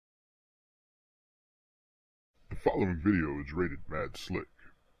following video is rated Madslick.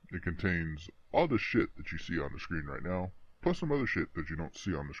 It contains all the shit that you see on the screen right now, plus some other shit that you don't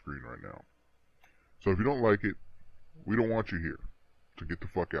see on the screen right now. So if you don't like it, we don't want you here. So get the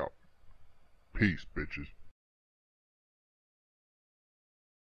fuck out. Peace, bitches.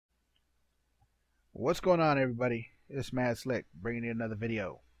 What's going on, everybody? It's Madslick bringing you another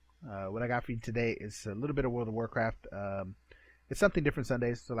video. What I got for you today is a little bit of World of Warcraft. It's something different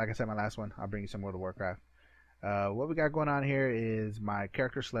Sundays, so like I said, my last one, I'll bring you some World of Warcraft. What we got going on here is my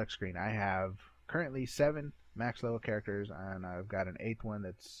character select screen. I have currently 7 max level characters, and I've got an 8th one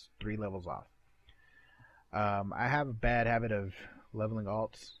that's 3 levels off. I have a bad habit of leveling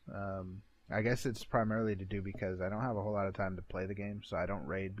alts. I guess it's primarily to do because I don't have a whole lot of time to play the game, so I don't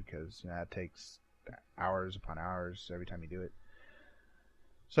raid because that takes hours upon hours every time you do it.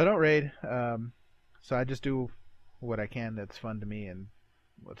 So I don't raid. So I just do what I can that's fun to me, and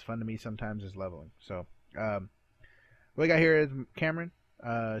what's fun to me sometimes is leveling. So what we got here is Cameron.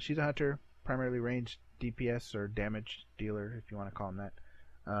 She's a hunter, primarily ranged DPS or damage dealer, if you want to call them that.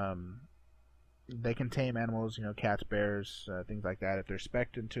 They can tame animals, cats, bears, things like that. If they're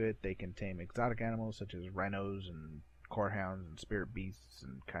spec'd into it, they can tame exotic animals such as rhinos and corehounds and spirit beasts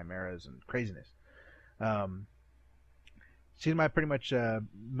and chimeras and craziness. She's my pretty much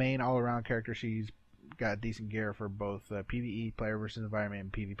main all-around character. She's got decent gear for both PvE, player versus environment,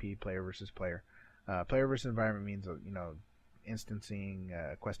 and PvP, player versus player. Player versus environment means instancing,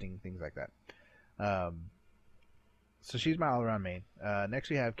 questing, things like that. So she's my all-around main. Next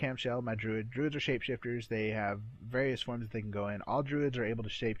we have Camshell, my druid. Druids are shapeshifters. They have various forms that they can go in. All druids are able to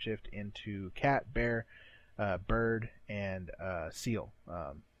shapeshift into cat, bear, bird, and seal.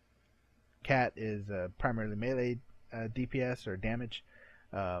 Cat is primarily melee DPS or damage.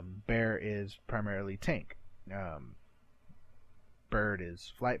 Bear is primarily tank. Bird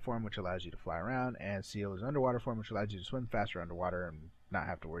is flight form, which allows you to fly around, and seal is underwater form, which allows you to swim faster underwater and not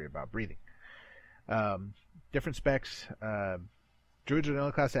have to worry about breathing. Different specs. Druids are the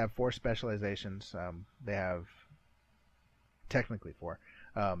only class that have 4 specializations. They have technically 4.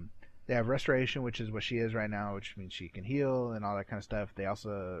 They have restoration, which is what she is right now, which means she can heal and all that kind of stuff.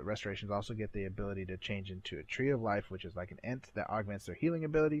 Restorations also get the ability to change into a tree of life, which is like an ent that augments their healing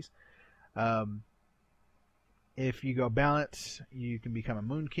abilities. If you go balance, you can become a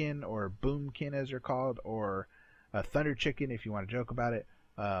moonkin or boomkin, as they're called, or a thunder chicken if you want to joke about it.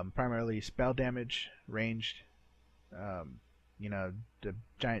 Primarily spell damage, ranged. The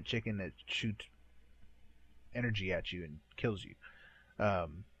giant chicken that shoots energy at you and kills you.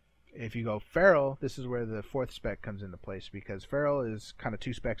 If you go feral, this is where the 4th spec comes into place, because feral is kind of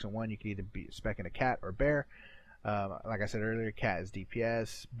 2 specs in one. You can either be specking a cat or bear. Like I said earlier, cat is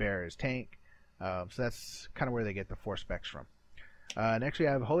DPS, bear is tank. So that's kind of where they get the 4 specs from. Next we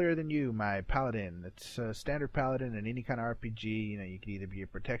have Holier Than You, my paladin. It's a standard paladin in any kind of RPG. You can either be a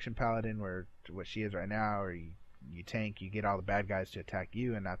protection paladin, where what she is right now, or you tank. You get all the bad guys to attack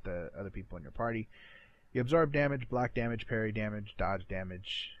you and not the other people in your party. You absorb damage, block damage, parry damage, dodge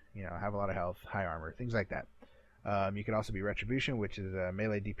damage. Have a lot of health, high armor, things like that. You could also be Retribution, which is a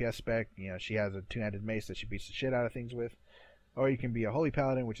melee DPS spec. She has a 2-handed mace that she beats the shit out of things with. Or you can be a Holy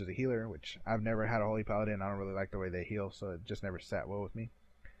Paladin, which is a healer, which I've never had a Holy Paladin. I don't really like the way they heal, so it just never sat well with me.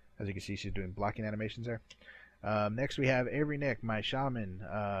 As you can see, she's doing blocking animations there. Next we have Avery Nick, my shaman.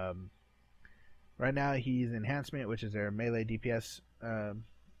 Right now he's Enhancement, which is their melee DPS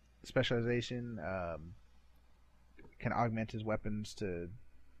specialization. Can augment his weapons to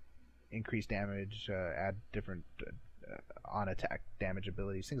increase damage, add different on-attack damage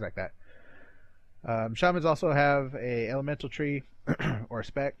abilities, things like that. Shamans also have a elemental tree or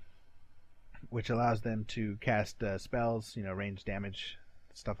spec, which allows them to cast spells, range damage,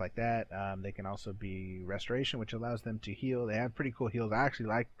 stuff like that. They can also be restoration, which allows them to heal. They have pretty cool heals. I actually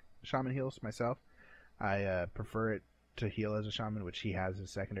like shaman heals myself. I prefer it to heal as a shaman, which he has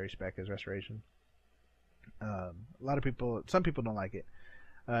his secondary spec as restoration. Some people don't like it.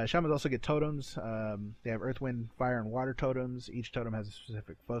 Shamans also get totems. They have earth, wind, fire, and water totems. Each totem has a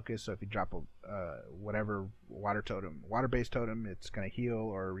specific focus, so if you drop whatever water-based totem, it's going to heal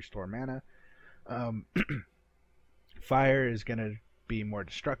or restore mana. Fire is going to be more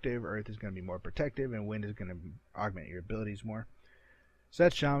destructive, earth is going to be more protective, and wind is going to augment your abilities more. So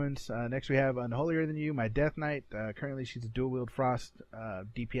that's shamans. Next we have Unholier Than You, my Death Knight. Currently she's a dual-wield frost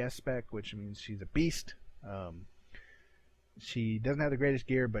DPS spec, which means she's a beast. She doesn't have the greatest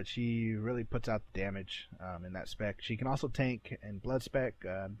gear, but she really puts out the damage in that spec. She can also tank in blood spec.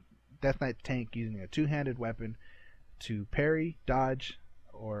 Death Knight tank using a 2-handed weapon to parry, dodge,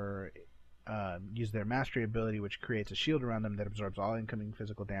 or use their mastery ability, which creates a shield around them that absorbs all incoming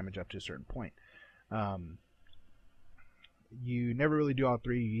physical damage up to a certain point. you never really do all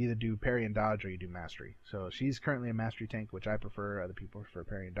three. You either do parry and dodge or you do mastery. So she's currently a mastery tank, which I prefer. Other people prefer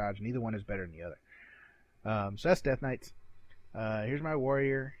parry and dodge. Neither one is better than the other. So that's Death Knights. Here's my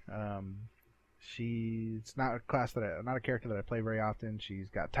warrior. She's not a character that I play very often. She's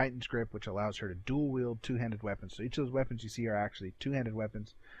got Titan's Grip, which allows her to dual wield two-handed weapons. So each of those weapons you see are actually two-handed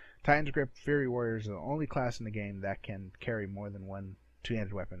weapons. Titan's Grip Fury Warriors are the only class in the game that can carry more than one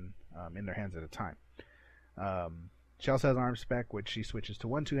two-handed weapon in their hands at a time. She also has Arm Spec, which she switches to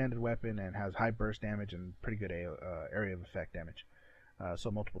one two-handed weapon and has high burst damage and pretty good area of effect damage.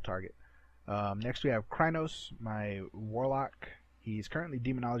 So multiple target. Next we have Krynos, my Warlock. He's currently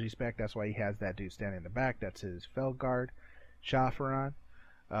Demonology Spec, that's why he has that dude standing in the back. That's his Felguard, Shafaran.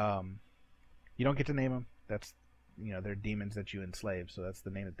 You don't get to name them. That's, they're demons that you enslave, so that's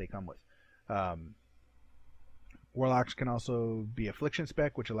the name that they come with. Warlocks can also be Affliction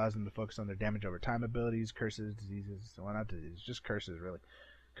Spec, which allows them to focus on their damage over time abilities, curses, diseases. Well, not diseases, just curses, really.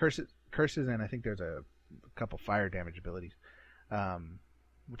 Curses, and I think there's a couple fire damage abilities,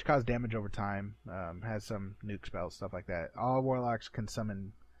 which cause damage over time. Has some nuke spells, stuff like that. All Warlocks can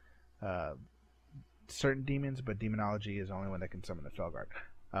summon certain demons, but Demonology is the only one that can summon the Felguard.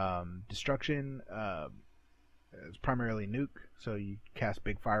 Destruction is primarily nuke, so you cast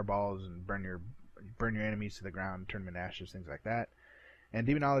big fireballs and burn your enemies to the ground, turn them into ashes, things like that. And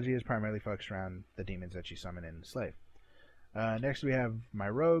Demonology is primarily focused around the demons that you summon and enslave. Next we have my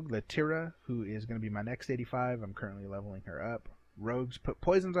rogue, Latira, who is going to be my next 85. I'm currently leveling her up. Rogues put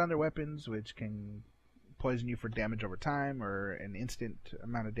poisons on their weapons, which can poison you for damage over time or an instant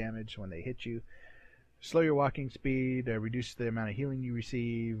amount of damage when they hit you. Slow your walking speed, reduce the amount of healing you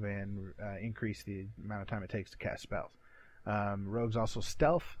receive, and increase the amount of time it takes to cast spells. Rogues also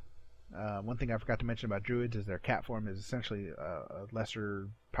stealth. One thing I forgot to mention about druids is their cat form is essentially a lesser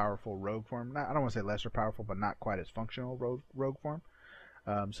powerful rogue form. I don't want to say lesser powerful, but not quite as functional rogue form.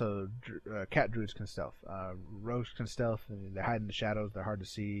 So cat druids can stealth. Rogues can stealth. They hide in the shadows. They're hard to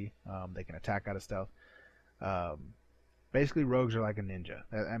see. They can attack out of stealth. Basically, rogues are like a ninja.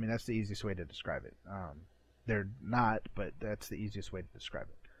 I mean, that's the easiest way to describe it. They're not, but that's the easiest way to describe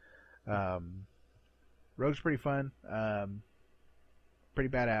it. Rogues are pretty fun. Pretty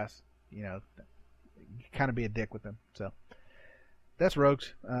badass. You kind of be a dick with them. So that's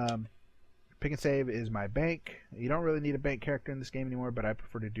rogues. Pick and save is my bank. You don't really need a bank character in this game anymore, but I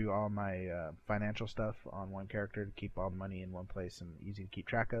prefer to do all my financial stuff on one character to keep all the money in one place and easy to keep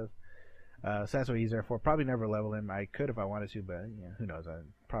track of. So that's what he's there for. Probably never level him. I could if I wanted to, but who knows? I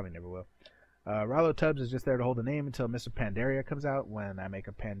probably never will. Rollo Tubbs is just there to hold a name until Mr. Pandaria comes out, when I make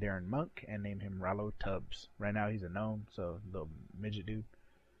a Pandaren monk and name him Rollo Tubbs. Right now he's a gnome, so little midget dude.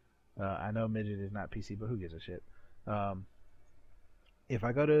 I know midget is not PC, but who gives a shit? If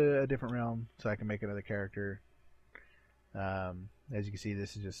I go to a different realm, so I can make another character. As you can see,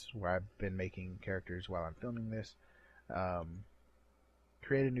 this is just where I've been making characters while I'm filming this.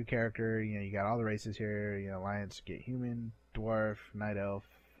 Create a new character. You got all the races here. Alliance get human, dwarf, night elf,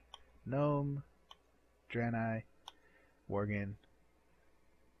 gnome, Draenei, worgen.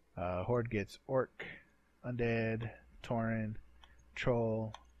 Horde gets orc, undead, tauren,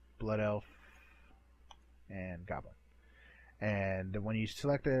 troll, blood elf, and goblin. And when you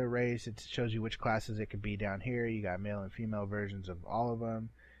select a race, it shows you which classes it could be down here. You got male and female versions of all of them.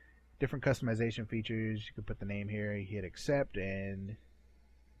 Different customization features. You can put the name here. You hit accept, and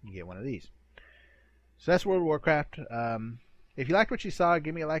you get one of these. So that's World of Warcraft. If you liked what you saw,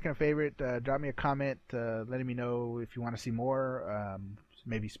 give me a like and a favorite. Drop me a comment letting me know if you want to see more,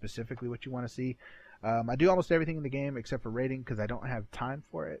 maybe specifically what you want to see. I do almost everything in the game except for raiding because I don't have time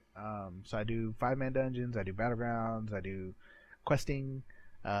for it. So I do 5-man dungeons, I do battlegrounds, I do questing.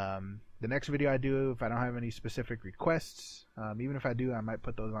 The next video I do, if I don't have any specific requests, even if I do, I might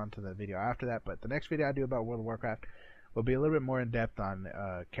put those onto the video after that. But the next video I do about World of Warcraft will be a little bit more in depth on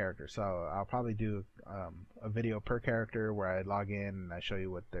characters. So I'll probably do a video per character where I log in and I show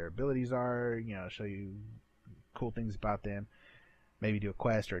you what their abilities are, show you cool things about them. Maybe do a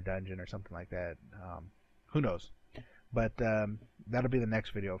quest or a dungeon or something like that. Who knows? But that'll be the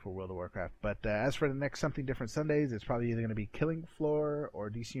next video for World of Warcraft. But as for the next Something Different Sundays, it's probably either going to be Killing Floor or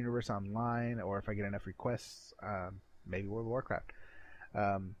DC Universe Online, or if I get enough requests, maybe World of Warcraft.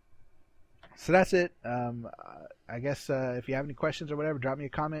 So that's it. I guess if you have any questions or whatever, drop me a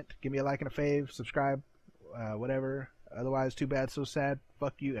comment, give me a like and a fave, subscribe, whatever. Otherwise, too bad, so sad.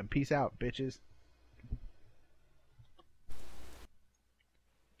 Fuck you, and peace out, bitches.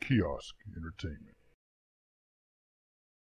 Kiosk Entertainment.